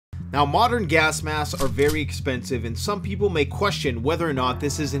Now, modern gas masks are very expensive, and some people may question whether or not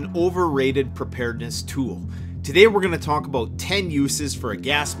this is an overrated preparedness tool. Today we're going to talk about 10 uses for a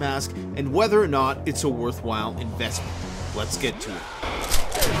gas mask and whether or not it's a worthwhile investment. Let's get to it.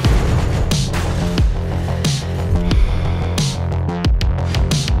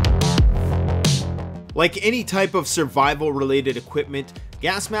 Like any type of survival related equipment,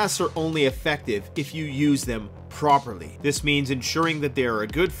 gas masks are only effective if you use them properly. This means ensuring that they are a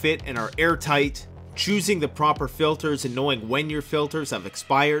good fit and are airtight, choosing the proper filters and knowing when your filters have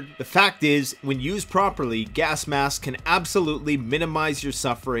expired. The fact is, when used properly, gas masks can absolutely minimize your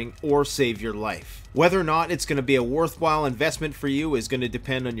suffering or save your life. Whether or not it's going to be a worthwhile investment for you is going to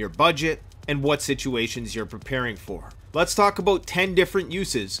depend on your budget and what situations you're preparing for. Let's talk about 10 different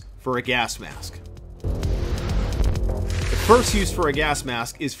uses for a gas mask. The first use for a gas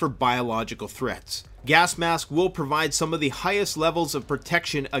mask is for biological threats. Gas masks will provide some of the highest levels of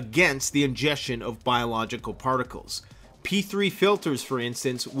protection against the ingestion of biological particles. P3 filters, for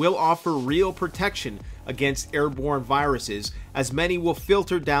instance, will offer real protection against airborne viruses, as many will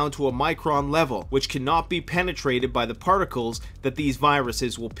filter down to a micron level, which cannot be penetrated by the particles that these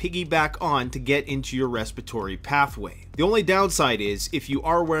viruses will piggyback on to get into your respiratory pathway. The only downside is, if you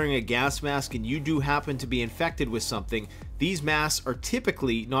are wearing a gas mask and you do happen to be infected with something, these masks are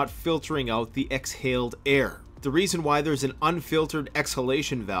typically not filtering out the exhaled air. The reason why there's an unfiltered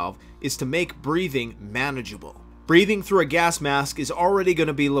exhalation valve is to make breathing manageable. Breathing through a gas mask is already going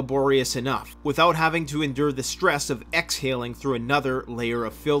to be laborious enough, without having to endure the stress of exhaling through another layer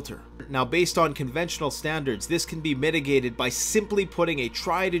of filter. Now, based on conventional standards, this can be mitigated by simply putting a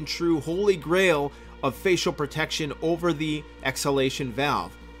tried and true holy grail of facial protection over the exhalation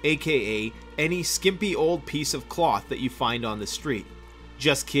valve, aka any skimpy old piece of cloth that you find on the street.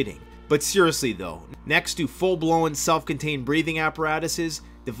 Just kidding. But seriously though, next to full-blown self-contained breathing apparatuses,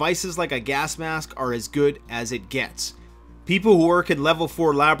 devices like a gas mask are as good as it gets. People who work in level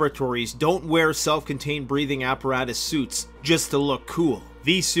 4 laboratories don't wear self-contained breathing apparatus suits just to look cool.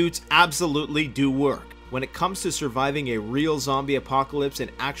 These suits absolutely do work. When it comes to surviving a real zombie apocalypse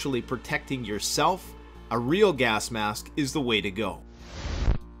and actually protecting yourself, a real gas mask is the way to go.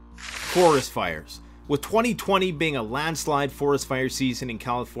 Forest fires. With 2020 being a landslide forest fire season in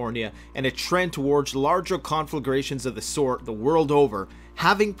California and a trend towards larger conflagrations of the sort the world over,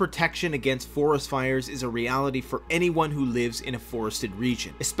 having protection against forest fires is a reality for anyone who lives in a forested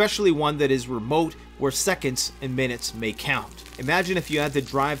region, especially one that is remote where seconds and minutes may count. Imagine if you had to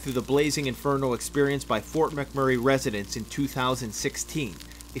drive through the blazing inferno experienced by Fort McMurray residents in 2016.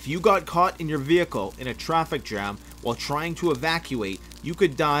 If you got caught in your vehicle in a traffic jam while trying to evacuate, you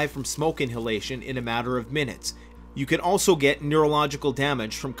could die from smoke inhalation in a matter of minutes. You could also get neurological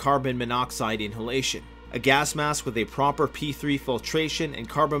damage from carbon monoxide inhalation. A gas mask with a proper P3 filtration and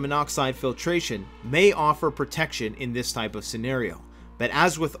carbon monoxide filtration may offer protection in this type of scenario. But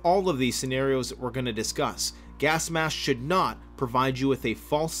as with all of these scenarios that we're going to discuss, gas masks should not provide you with a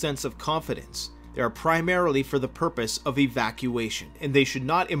false sense of confidence. They are primarily for the purpose of evacuation, and they should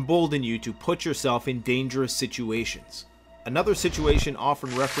not embolden you to put yourself in dangerous situations. Another situation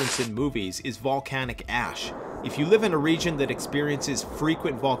often referenced in movies is volcanic ash. If you live in a region that experiences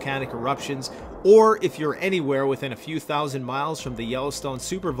frequent volcanic eruptions, or if you're anywhere within a few thousand miles from the Yellowstone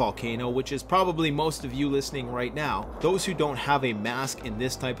supervolcano, which is probably most of you listening right now, those who don't have a mask in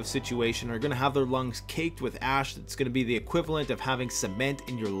this type of situation are going to have their lungs caked with ash that's going to be the equivalent of having cement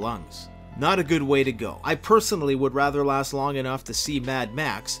in your lungs. Not a good way to go. I personally would rather last long enough to see Mad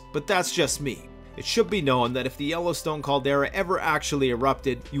Max, but that's just me. It should be known that if the Yellowstone caldera ever actually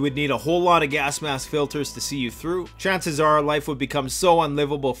erupted, you would need a whole lot of gas mask filters to see you through. Chances are life would become so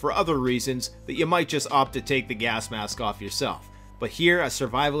unlivable for other reasons that you might just opt to take the gas mask off yourself. But here as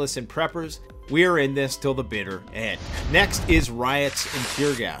survivalists and preppers, we are in this till the bitter end. Next is riots and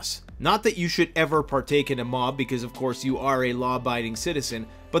tear gas. Not that you should ever partake in a mob, because of course you are a law-abiding citizen,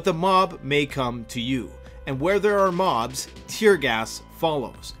 but the mob may come to you. And where there are mobs, tear gas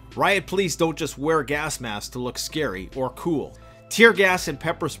follows. Riot police don't just wear gas masks to look scary or cool. Tear gas and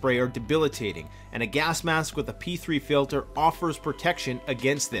pepper spray are debilitating, and a gas mask with a P3 filter offers protection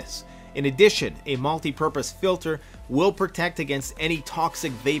against this. In addition, a multi-purpose filter will protect against any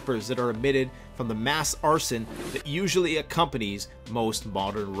toxic vapors that are emitted from the mass arson that usually accompanies most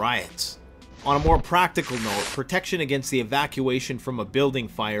modern riots. On a more practical note, protection against the evacuation from a building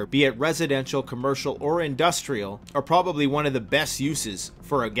fire, be it residential, commercial, or industrial, are probably one of the best uses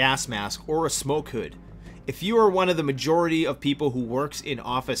for a gas mask or a smoke hood. If you are one of the majority of people who works in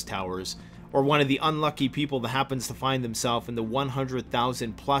office towers, or one of the unlucky people that happens to find themselves in the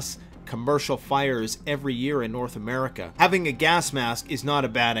 100,000 plus commercial fires every year in North America, having a gas mask is not a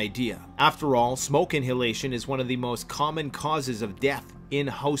bad idea. After all, smoke inhalation is one of the most common causes of death in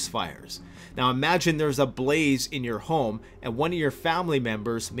house fires. Now imagine there's a blaze in your home and one of your family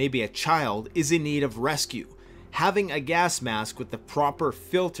members, maybe a child, is in need of rescue. Having a gas mask with the proper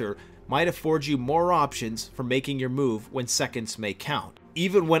filter might afford you more options for making your move when seconds may count.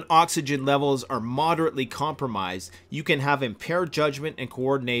 Even when oxygen levels are moderately compromised, you can have impaired judgment and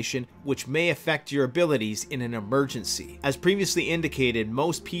coordination, which may affect your abilities in an emergency. As previously indicated,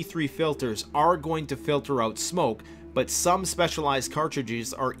 most P3 filters are going to filter out smoke, but some specialized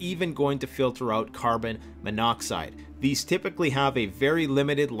cartridges are even going to filter out carbon monoxide. These typically have a very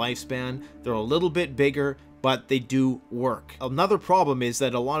limited lifespan, they're a little bit bigger, but they do work. Another problem is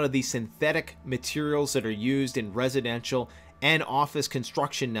that a lot of these synthetic materials that are used in residential and office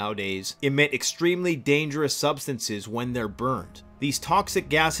construction nowadays emit extremely dangerous substances when they're burned. These toxic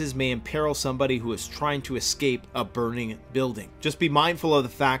gases may imperil somebody who is trying to escape a burning building. Just be mindful of the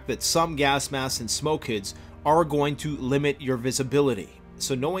fact that some gas masks and smoke hoods are going to limit your visibility.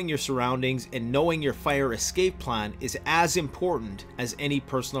 So knowing your surroundings and knowing your fire escape plan is as important as any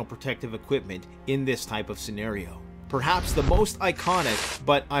personal protective equipment in this type of scenario. Perhaps the most iconic,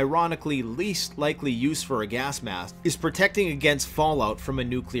 but ironically least likely use for a gas mask is protecting against fallout from a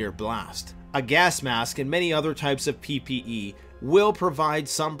nuclear blast. A gas mask and many other types of PPE will provide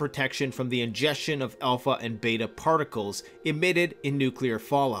some protection from the ingestion of alpha and beta particles emitted in nuclear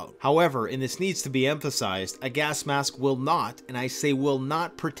fallout. However, and this needs to be emphasized, a gas mask will not, and I say will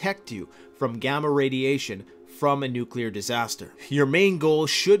not, protect you from gamma radiation from a nuclear disaster. Your main goal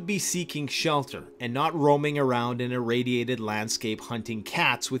should be seeking shelter and not roaming around in a radiated landscape hunting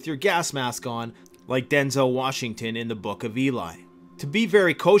cats with your gas mask on like Denzel Washington in the Book of Eli. To be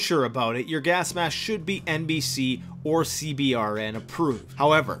very kosher about it, your gas mask should be NBC or CBRN approved.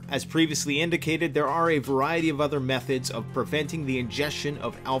 However, as previously indicated, there are a variety of other methods of preventing the ingestion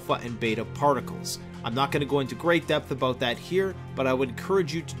of alpha and beta particles. I'm not going to go into great depth about that here, but I would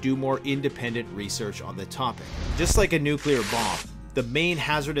encourage you to do more independent research on the topic. Just like a nuclear bomb, the main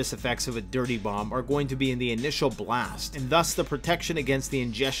hazardous effects of a dirty bomb are going to be in the initial blast, and thus the protection against the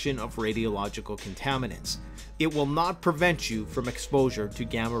ingestion of radiological contaminants. It will not prevent you from exposure to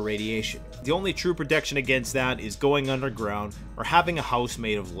gamma radiation. The only true protection against that is going underground or having a house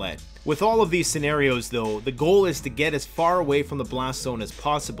made of lead. With all of these scenarios though, the goal is to get as far away from the blast zone as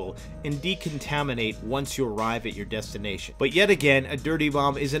possible and decontaminate once you arrive at your destination. But yet again, a dirty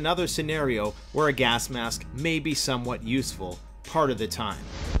bomb is another scenario where a gas mask may be somewhat useful part of the time.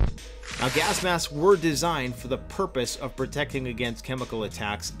 Now, gas masks were designed for the purpose of protecting against chemical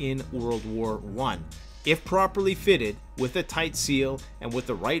attacks in World War I. If properly fitted, with a tight seal and with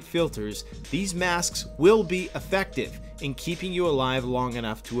the right filters, these masks will be effective in keeping you alive long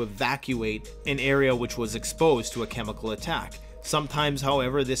enough to evacuate an area which was exposed to a chemical attack. Sometimes,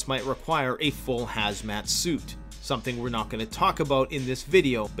 however, this might require a full hazmat suit. Something we're not going to talk about in this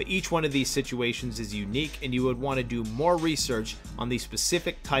video, but each one of these situations is unique and you would want to do more research on the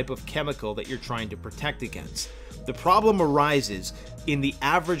specific type of chemical that you're trying to protect against. The problem arises in the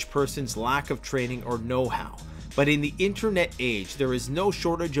average person's lack of training or know-how. But in the internet age, there is no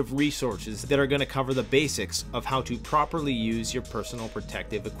shortage of resources that are going to cover the basics of how to properly use your personal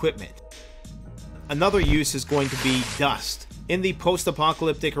protective equipment. Another use is going to be dust. In the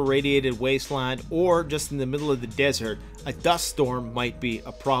post-apocalyptic irradiated wasteland or just in the middle of the desert, a dust storm might be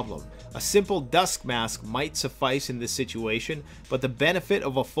a problem. A simple dust mask might suffice in this situation, but the benefit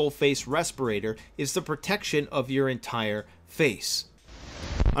of a full-face respirator is the protection of your entire face.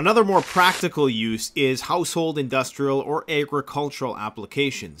 Another more practical use is household, industrial, or agricultural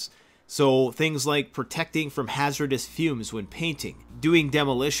applications. So things like protecting from hazardous fumes when painting, doing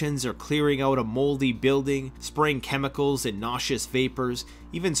demolitions or clearing out a moldy building, spraying chemicals and noxious vapors,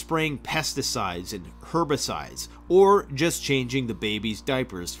 even spraying pesticides and herbicides, or just changing the baby's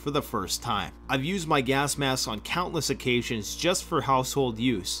diapers for the first time. I've used my gas masks on countless occasions just for household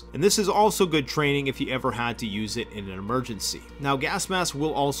use, and this is also good training if you ever had to use it in an emergency. Now, gas masks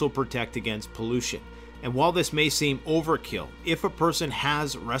will also protect against pollution. And while this may seem overkill, if a person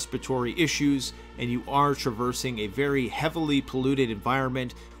has respiratory issues and you are traversing a very heavily polluted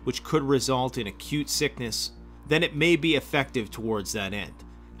environment which could result in acute sickness, then it may be effective towards that end.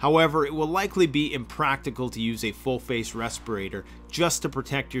 However, it will likely be impractical to use a full-face respirator just to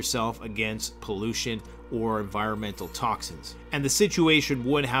protect yourself against pollution or environmental toxins. And the situation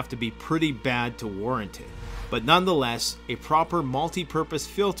would have to be pretty bad to warrant it. But nonetheless, a proper multi-purpose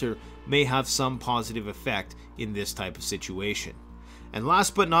filter may have some positive effect in this type of situation. And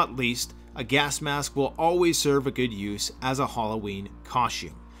last but not least, a gas mask will always serve a good use as a Halloween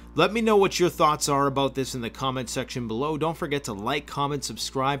costume. Let me know what your thoughts are about this in the comment section below. Don't forget to like, comment,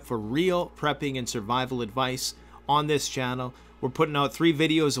 subscribe for real prepping and survival advice on this channel. We're putting out 3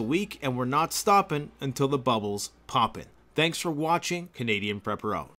 videos a week, and we're not stopping until the bubbles poppin'. Thanks for watching. Canadian Prepper out.